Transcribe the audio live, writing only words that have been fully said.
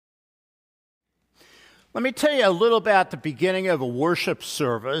Let me tell you a little about the beginning of a worship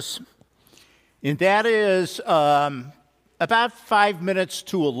service, and that is about 5 minutes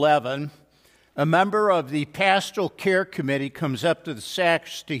to 11. A member of the pastoral care committee comes up to the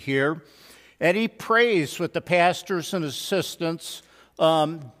sacristy here, and he prays with the pastors and assistants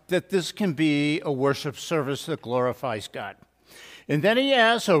that this can be a worship service that glorifies God. And then he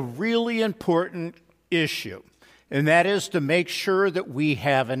has a really important issue, and that is to make sure that we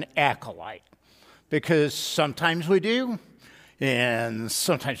have an acolyte. Because sometimes we do, and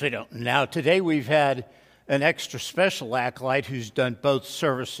sometimes we don't. Now, today we've had an extra special acolyte who's done both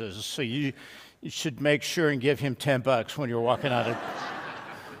services, so you should make sure and give him $10 when you're walking out of...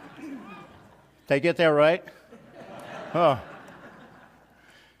 Did I get that right? Oh.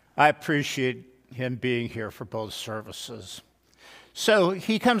 I appreciate him being here for both services. So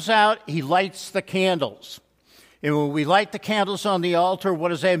he comes out, he lights the candles. And when we light the candles on the altar, what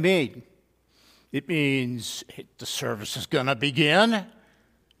does that mean? It means the service is going to begin,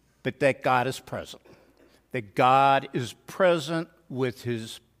 but that God is present. That God is present with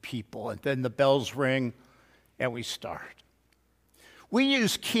his people. And then the bells ring and we start. We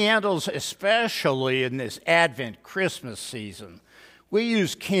use candles, especially in this Advent Christmas season. We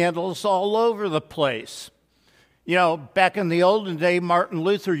use candles all over the place. You know, back in the olden day, Martin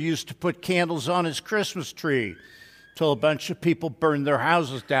Luther used to put candles on his Christmas tree till a bunch of people burned their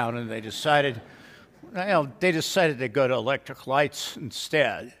houses down and they decided to go to electric lights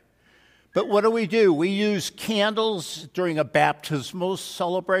instead. But what do? We use candles during a baptismal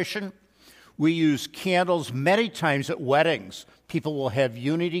celebration. We use candles many times at weddings. People will have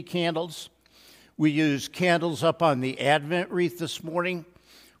unity candles. We use candles up on the Advent wreath this morning.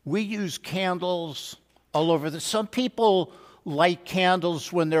 We use candles all over. Some people light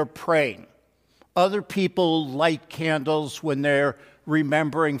candles when they're praying. Other people light candles when they're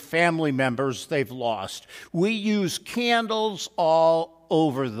remembering family members they've lost. We use candles all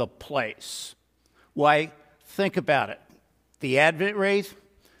over the place. Why? Think about it. The Advent wreath.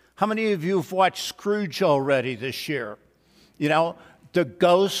 How many of you have watched Scrooge already this year? You know, the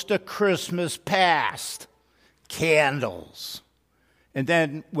ghost of Christmas past. Candles. And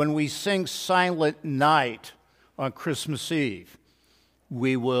then when we sing Silent Night on Christmas Eve,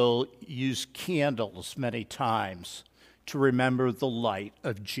 we will use candles many times to remember the light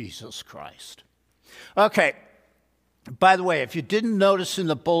of Jesus Christ. Okay, by the way, if you didn't notice in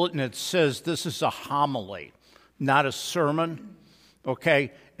the bulletin, it says this is a homily, not a sermon,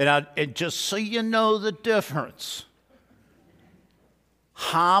 okay? And just so you know the difference,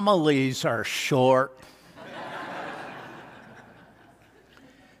 homilies are short.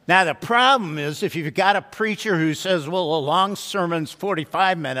 Now, the problem is if you've got a preacher who says, well, a long sermon's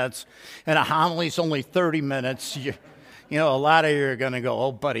 45 minutes and a homily's only 30 minutes, you know, a lot of you are going to go,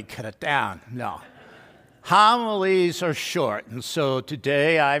 oh, buddy, cut it down. No. Homilies are short, and so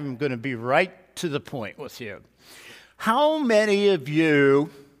today I'm going to be right to the point with you. How many of you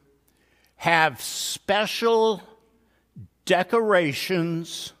have special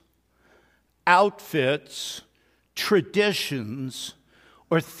decorations, outfits, traditions,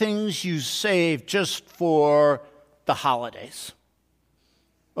 or things you save just for the holidays?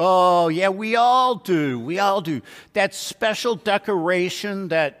 Oh, yeah, we all do. We all do. That special decoration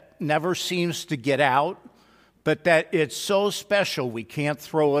that never seems to get out, but that it's so special we can't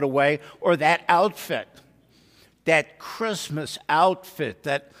throw it away. Or that outfit, that Christmas outfit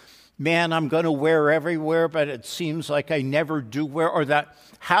that, man, I'm going to wear everywhere, but it seems like I never do wear. Or that,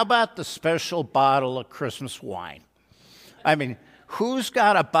 how about the special bottle of Christmas wine? I mean, who's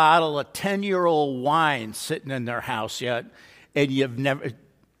got a bottle of 10-year-old wine sitting in their house yet, and you've never...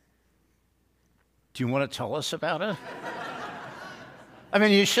 Do you want to tell us about it? I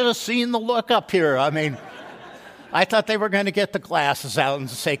mean, you should have seen the look up here. I mean, I thought they were going to get the glasses out and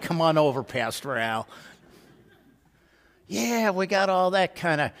say, come on over, Pastor Al. Yeah, we got all that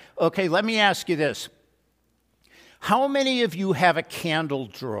kind of... Okay, let me ask you this. How many of you have a candle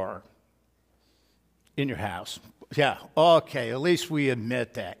drawer in your house? Yeah, okay, at least we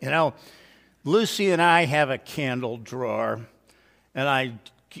admit that. You know, Lucy and I have a candle drawer, and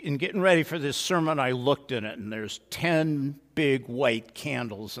in getting ready for this sermon, I looked in it, and there's 10 big white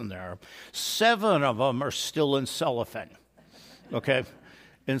candles in there. 7 of them are still in cellophane, okay?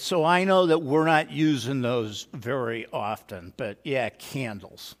 And so I know that we're not using those very often, but yeah,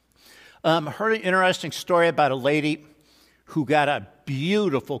 candles. Heard an interesting story about a lady who got a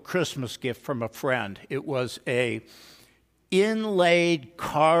beautiful Christmas gift from a friend. It was a inlaid,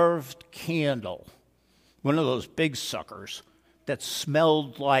 carved candle, one of those big suckers, that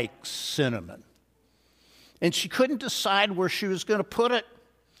smelled like cinnamon. And she couldn't decide where she was going to put it.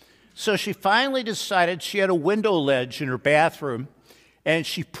 So she finally decided she had a window ledge in her bathroom, and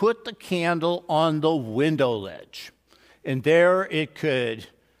she put the candle on the window ledge. And there it could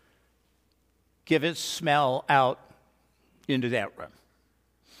give its smell out into that room.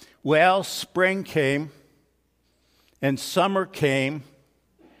 Well, spring came, and summer came,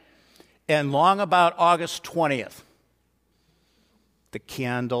 and long about August 20th, the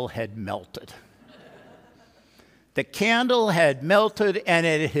candle had melted. The candle had melted, and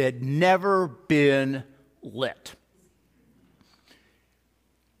it had never been lit.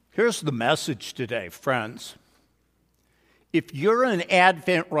 Here's the message today, friends. If you're in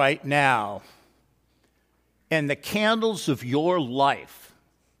Advent right now, and the candles of your life,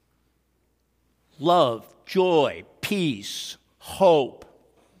 love, joy, peace, hope,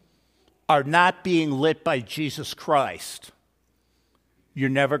 are not being lit by Jesus Christ, you're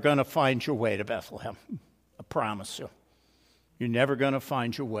never going to find your way to Bethlehem. I promise you. You're never going to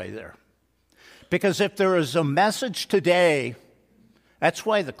find your way there. Because if there is a message today, that's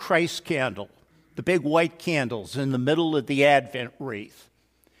why the Christ candle, the big white candles in the middle of the Advent wreath,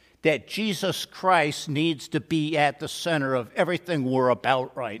 that Jesus Christ needs to be at the center of everything we're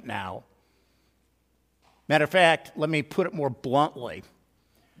about right now. Matter of fact, let me put it more bluntly.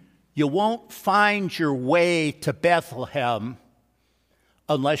 You won't find your way to Bethlehem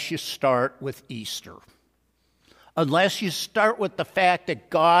unless you start with Easter. Unless you start with the fact that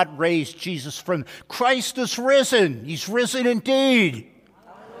God raised Jesus from... Christ is risen. He's risen indeed.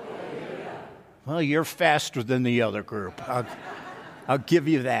 Hallelujah. Well, you're faster than the other group. I'll give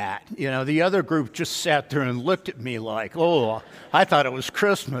you that. You know, the other group just sat there and looked at me like, oh, I thought it was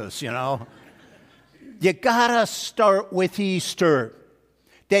Christmas, you know. You gotta start with Easter.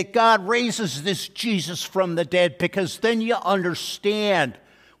 That God raises this Jesus from the dead, because then you understand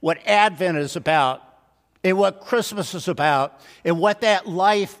what Advent is about and what Christmas is about and what that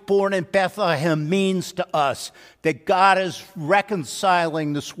life born in Bethlehem means to us, that God is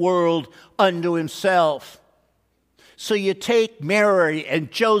reconciling this world unto himself. So you take Mary and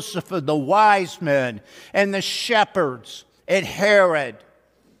Joseph and the wise men and the shepherds and Herod,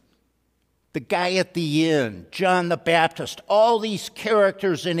 the guy at the inn, John the Baptist, all these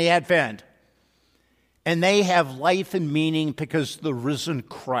characters in Advent, and they have life and meaning because the risen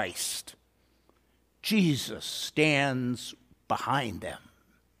Christ, Jesus, stands behind them.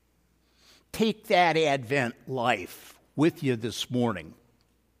 Take that Advent life with you this morning.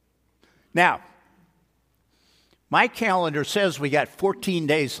 Now, my calendar says we got 14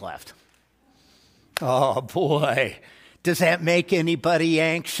 days left. Oh, boy. Does that make anybody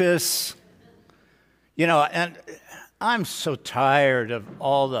anxious? You know, and I'm so tired of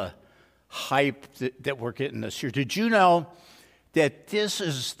all the hype that we're getting this year. Did you know that this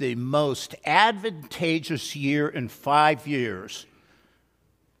is the most advantageous year in 5 years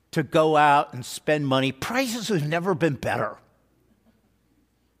to go out and spend money? Prices have never been better.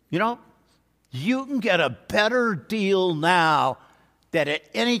 You know, you can get a better deal now than at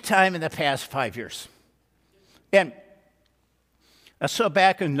any time in the past 5 years. And I saw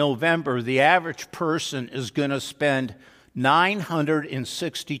back in November, the average person is going to spend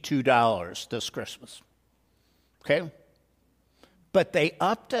 $962 this Christmas. Okay? But they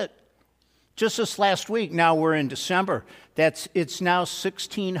upped it just this last week. Now we're in December. It's now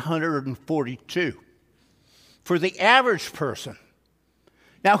 $1,642 for the average person.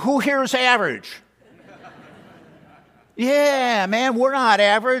 Now, who here is average? Yeah, man, we're not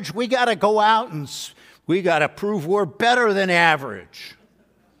average. We got to go out and we got to prove we're better than average.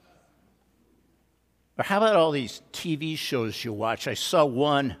 Or how about all these TV shows you watch? I saw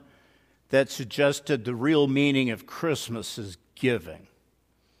one that suggested the real meaning of Christmas is giving.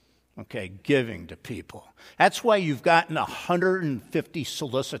 Okay, giving to people. That's why you've gotten 150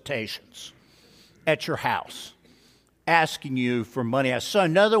 solicitations at your house asking you for money. I saw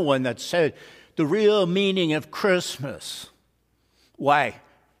another one that said the real meaning of Christmas. Why?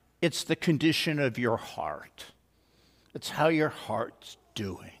 It's the condition of your heart. It's how your heart's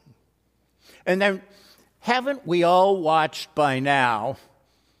doing. And then, haven't we all watched by now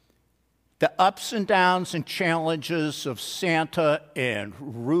the ups and downs and challenges of Santa and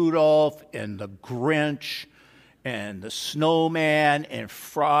Rudolph and the Grinch and the Snowman and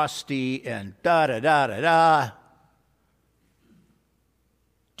Frosty and da-da-da-da-da?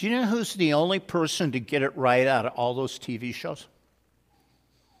 Do you know who's the only person to get it right out of all those TV shows?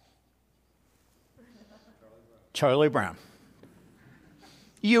 Charlie Brown.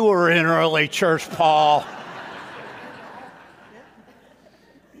 You were in early church, Paul.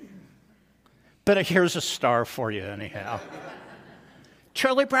 But here's a star for you anyhow.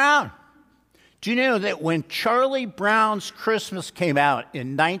 Charlie Brown. Do you know that when Charlie Brown's Christmas came out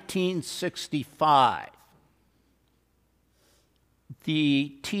in 1965,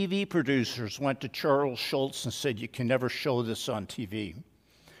 the TV producers went to Charles Schulz and said, you can never show this on TV.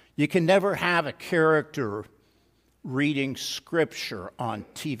 You can never have a character reading scripture on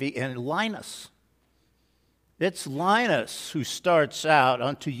TV. And it's Linus who starts out,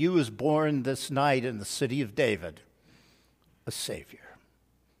 unto you is born this night in the city of David a Savior.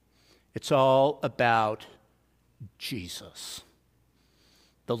 It's all about Jesus.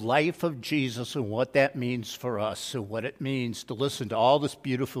 The life of Jesus and what that means for us and what it means to listen to all this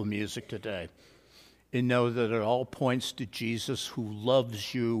beautiful music today and know that it all points to Jesus who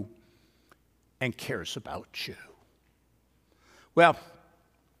loves you and cares about you. Well,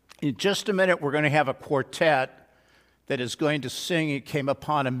 in just a minute, we're going to have a quartet that is going to sing It Came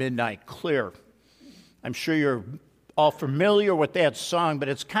Upon a Midnight Clear. I'm sure you're all familiar with that song, but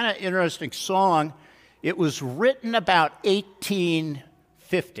it's kind of an interesting song. It was written about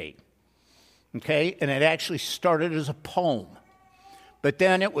 1850, okay? And it actually started as a poem. But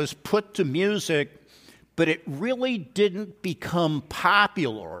then it was put to music, but it really didn't become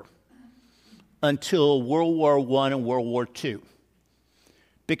popular until World War I and World War II.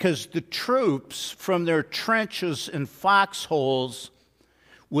 Because the troops from their trenches and foxholes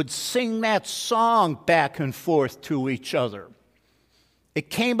would sing that song back and forth to each other. It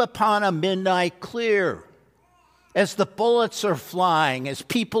came upon a midnight clear, as the bullets are flying, as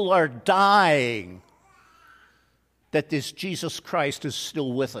people are dying, that this Jesus Christ is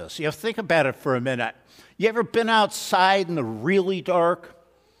still with us. You have to think about it for a minute. You ever been outside in the really dark?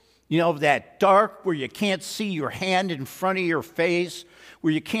 You know, that dark where you can't see your hand in front of your face,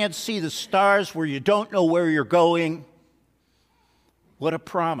 where you can't see the stars, where you don't know where you're going? What a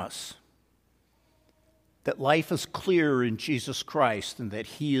promise that life is clear in Jesus Christ and that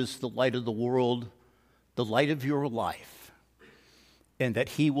he is the light of the world, the light of your life, and that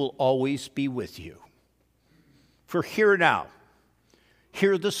he will always be with you. For hear now,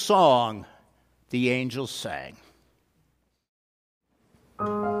 hear the song the angels sang.